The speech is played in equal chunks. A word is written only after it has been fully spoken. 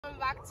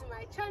back to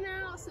my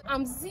channel. So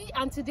I'm Z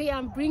and today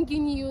I'm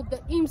bringing you the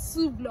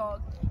Imsu vlog.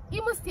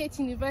 Imo State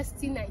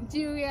University,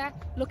 Nigeria,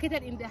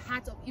 located in the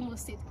heart of Imo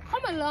State.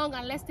 Come along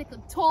and let's take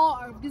a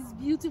tour of this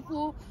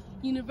beautiful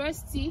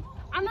university.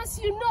 And as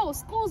you know,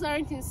 schools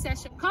aren't in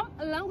session. Come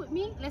along with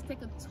me, let's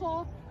take a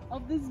tour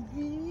of this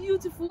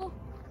beautiful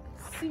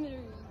scenery.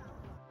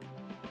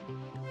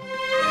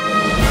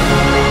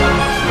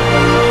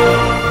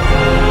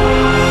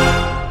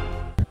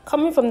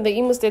 Coming from the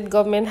Imo State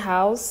Government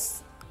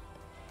House,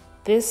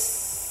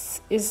 this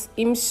is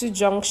Imsu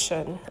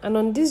Junction, and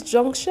on this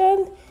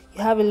junction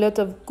you have a lot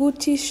of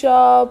Gucci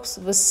shops,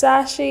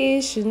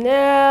 Versace,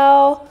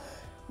 Chanel,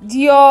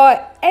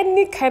 Dior,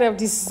 any kind of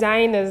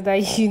designers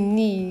that you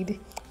need.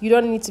 You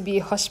don't need to be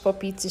a hush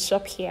puppy to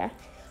shop here.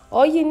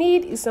 All you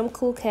need is some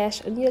cool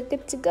cash and you're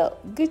good to go.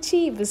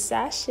 Gucci,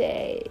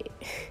 Versace.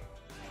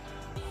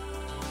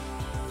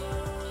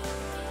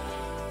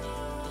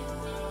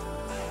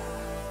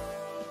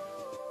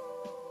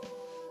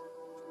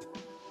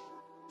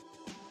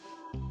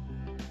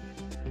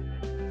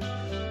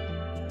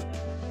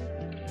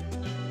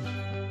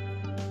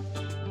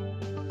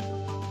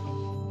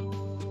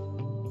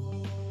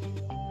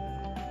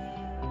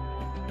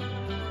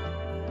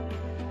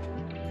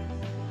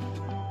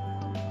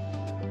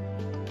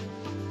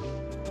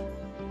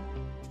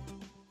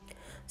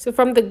 So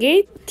from the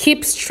gate,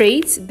 keep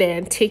straight,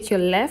 then take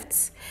your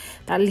left.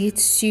 That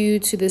leads you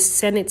to the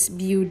Senate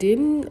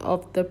building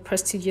of the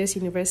prestigious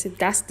university.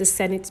 That's the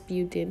Senate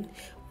building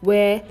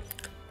where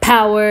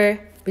power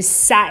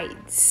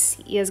resides.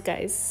 Yes,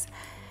 guys.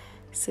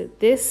 So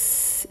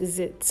this is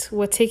it.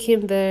 We're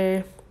taking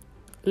the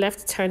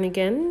left turn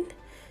again.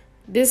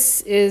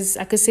 This is,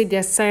 I could say,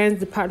 their science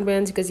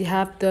department because you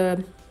have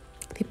the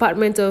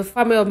Department of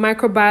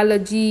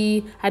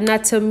Microbiology,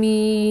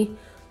 Anatomy.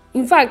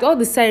 In fact, all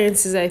the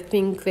sciences, I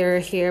think they're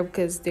here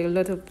because there are a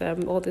lot of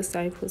them. All the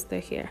scientists, they're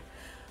here.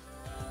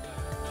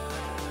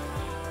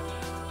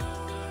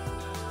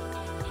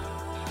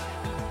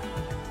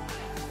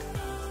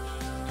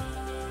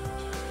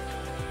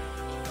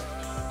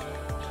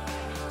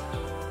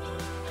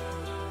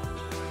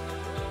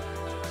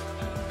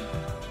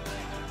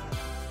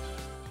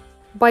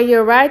 By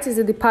your right is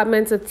the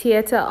Department of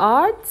Theatre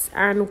Arts,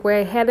 and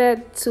we're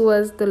headed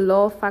towards the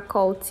Law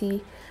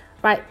Faculty.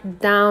 Right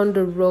down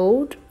the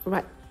road,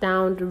 right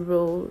down the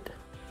road.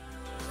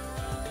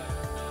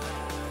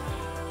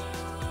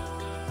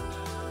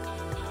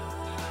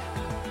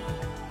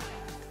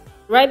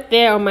 Right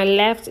there on my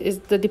left is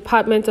the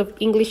Department of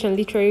English and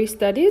Literary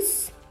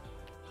Studies.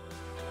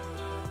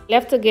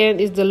 Left again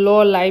is the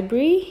Law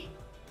Library.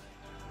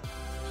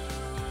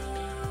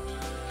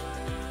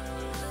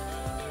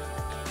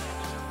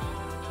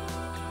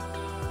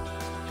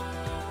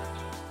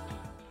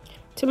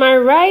 To my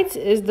right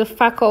is the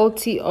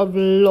Faculty of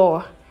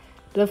Law,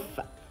 the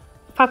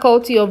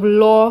Faculty of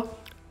Law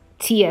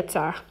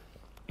Theatre.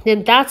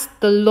 Then that's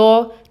the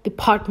Law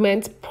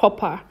Department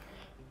proper,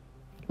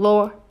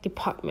 Law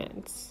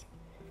Department.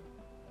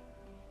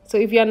 So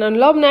if you're an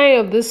alumni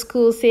of this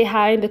school, say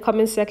hi in the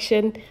comment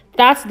section.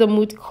 That's the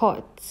moot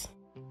court.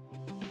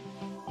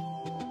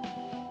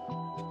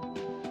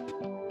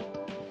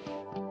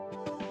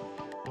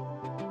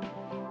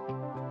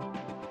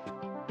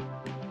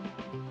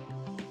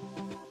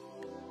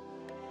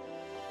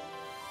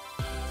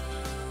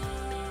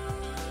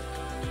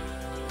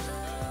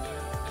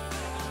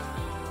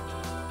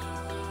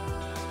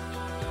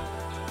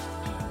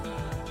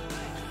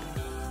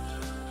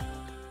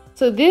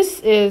 So this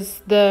is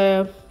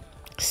the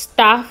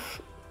staff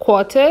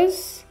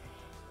quarters,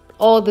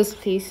 all these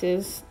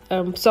places.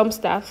 Some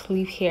staff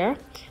live here.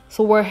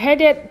 So we're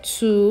headed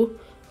to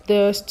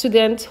the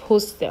student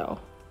hostel.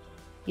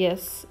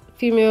 Yes,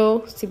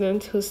 female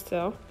student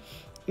hostel.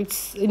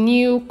 It's a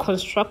new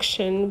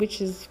construction,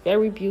 which is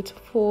very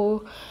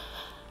beautiful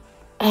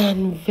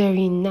and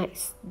very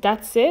nice.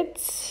 That's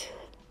it.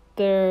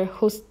 The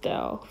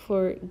hostel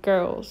for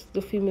girls,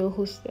 the female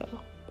hostel.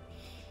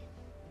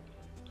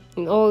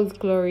 In all its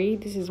glory,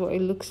 this is what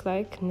it looks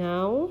like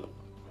now.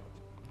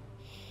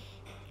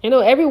 I know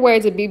everywhere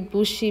is a bit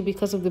bushy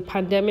because of the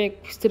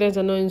pandemic. Students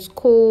are not in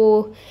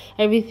school.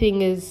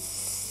 Everything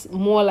is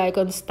more like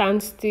on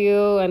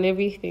standstill and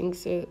everything.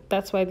 So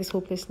that's why this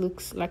whole place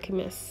looks like a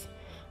mess.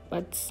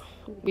 But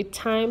with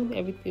time,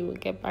 everything will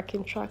get back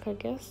in track, I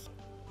guess.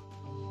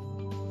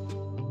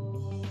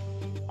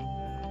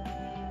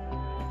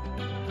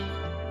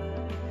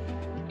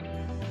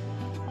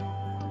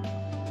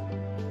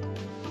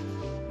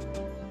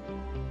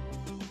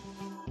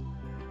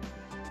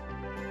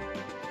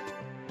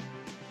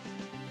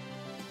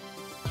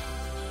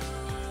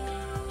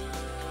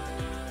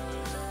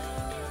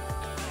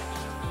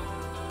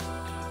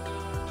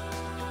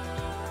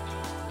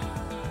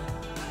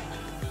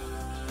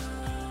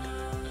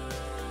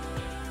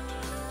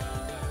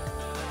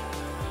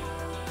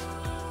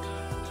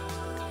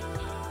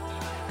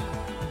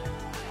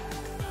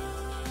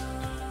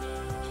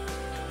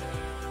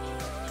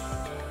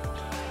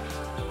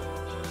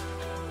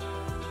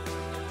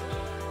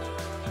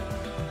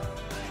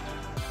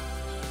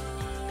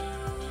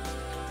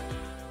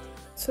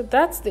 So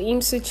that's the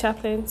Imsu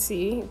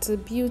chaplaincy. It's a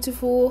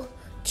beautiful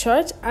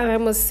church, and I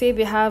must say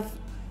they have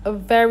a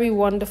very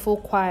wonderful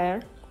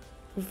choir.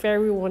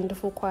 Very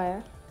wonderful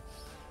choir.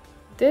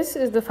 This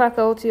is the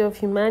Faculty of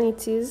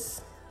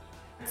Humanities.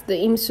 It's the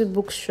Imsu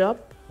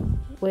bookshop,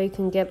 where you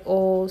can get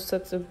all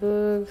sorts of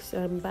books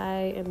and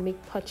buy and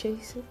make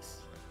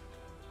purchases.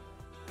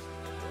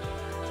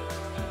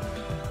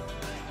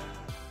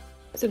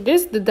 So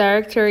this is the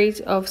Directorate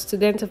of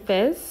Student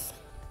Affairs.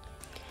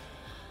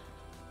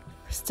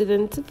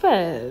 Student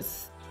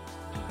Affairs.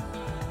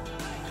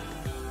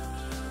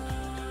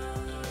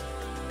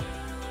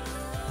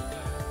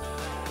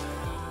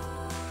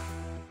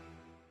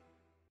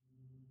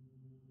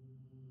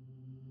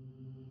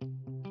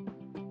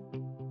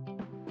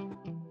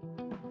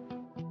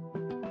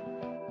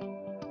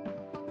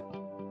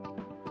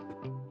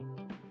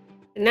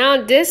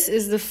 Now this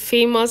is the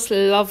famous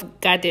Love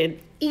Garden.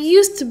 It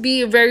used to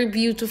be a very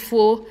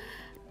beautiful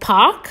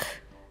park.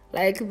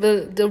 Like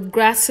the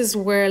grasses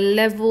were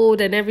leveled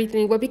and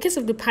everything, but because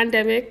of the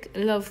pandemic,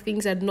 a lot of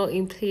things are not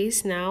in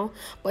place now.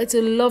 But it's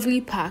a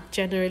lovely park.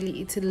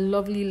 Generally, it's a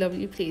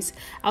lovely place.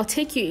 I'll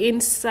take you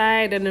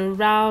inside and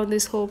around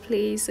this whole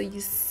place so you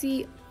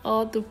see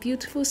all the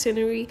beautiful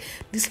scenery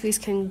this place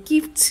can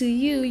give to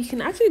you. You can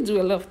actually do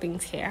a lot of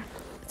things here.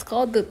 It's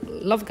called the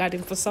Love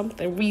Garden for some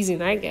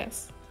reason, I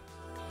guess.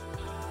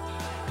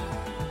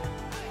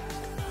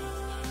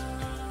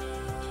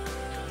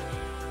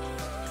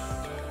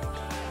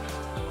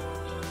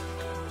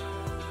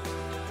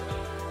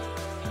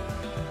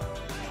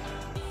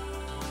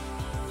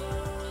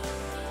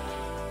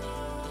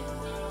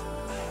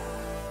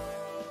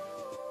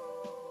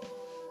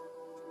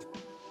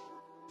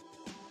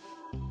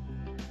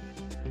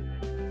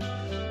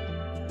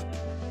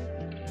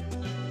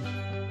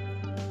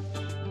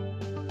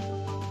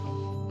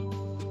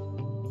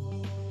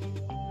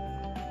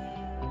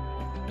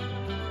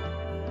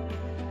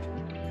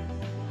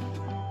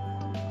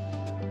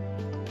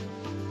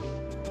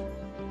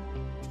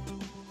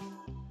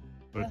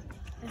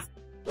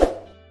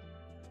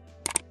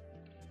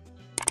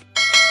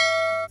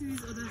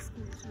 These other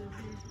schools will be.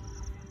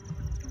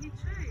 Have you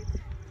tried?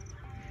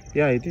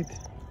 Yeah, I did. I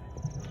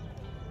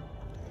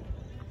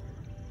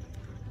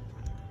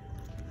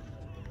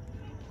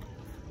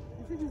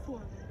think this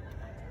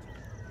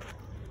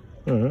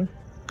one.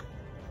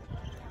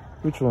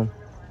 Which one?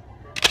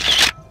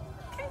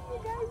 Can you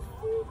guys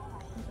see?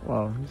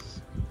 Wow,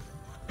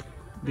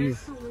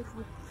 this.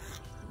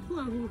 Who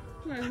are these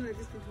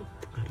people?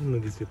 I don't know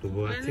these people,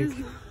 but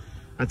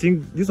I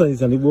think this one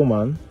is an Igbo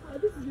man. Oh,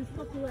 this is the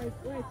spot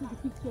where I took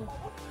the picture.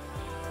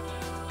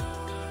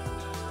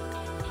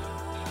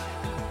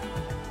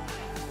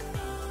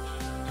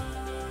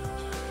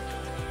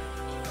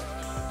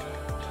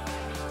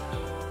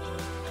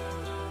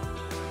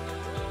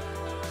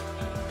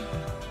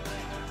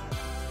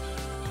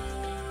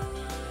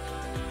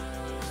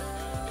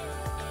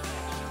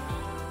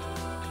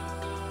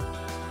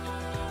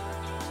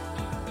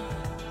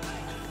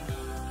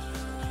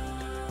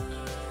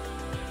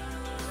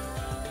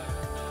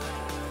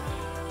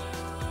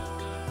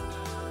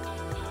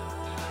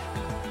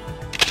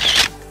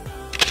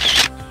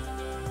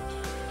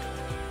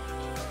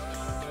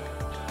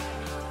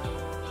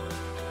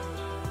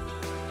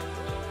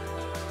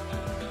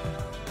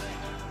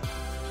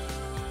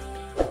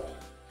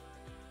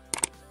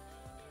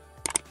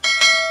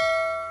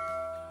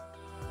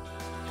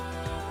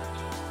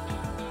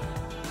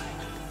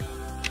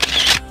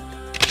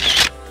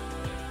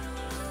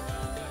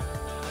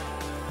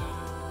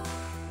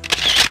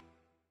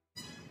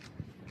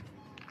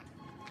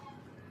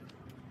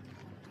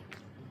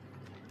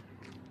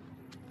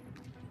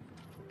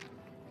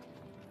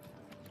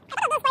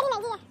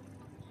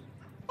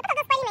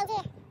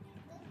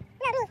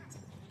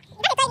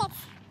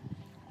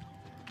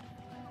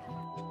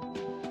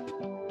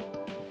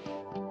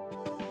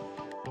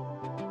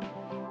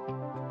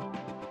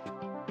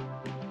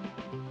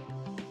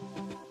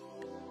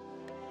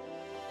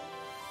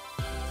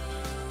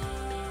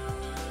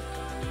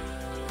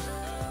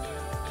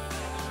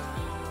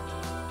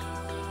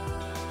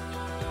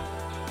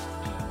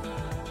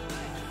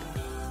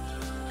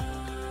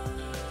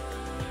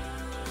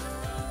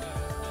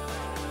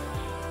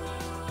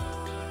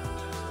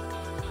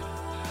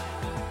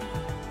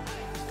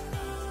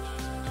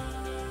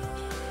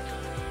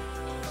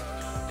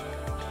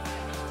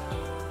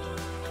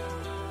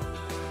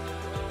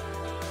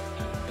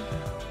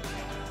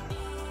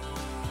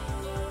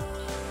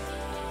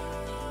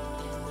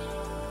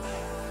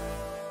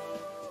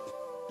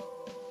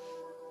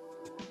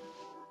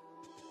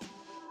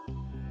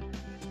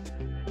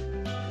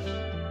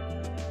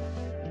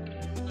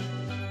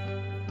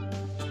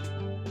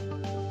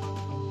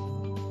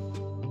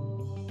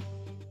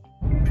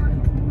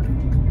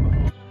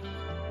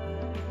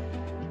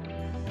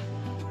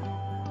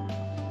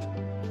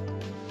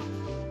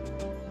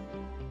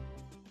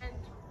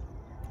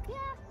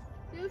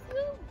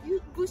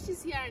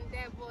 Bushes here and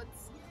there, but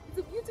it's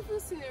a beautiful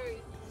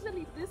scenery,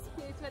 especially this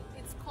place where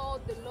it's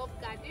called the Love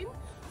Garden.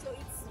 So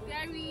it's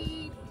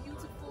very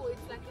beautiful.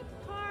 It's like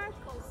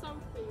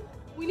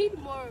we need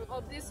more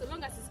of this so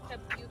long as it's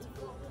kept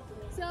beautiful.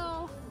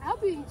 So I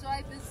hope you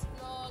enjoyed this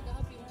vlog. I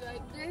hope you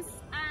enjoyed this,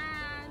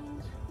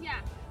 and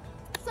yeah.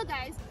 So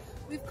guys,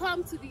 we've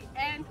come to the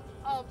end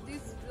of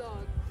this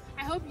vlog.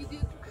 I hope you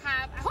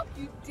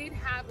did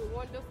have a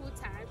wonderful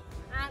time,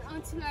 and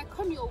until I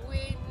come your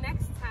way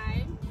next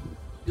time,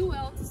 do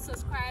well to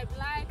subscribe,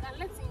 like, and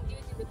let's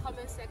engage in the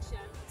comment section.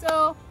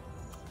 So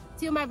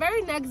till my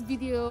very next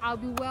video, I'll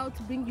be well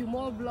to bring you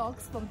more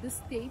vlogs from this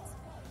state.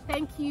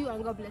 Thank you,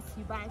 and God bless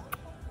you. Bye.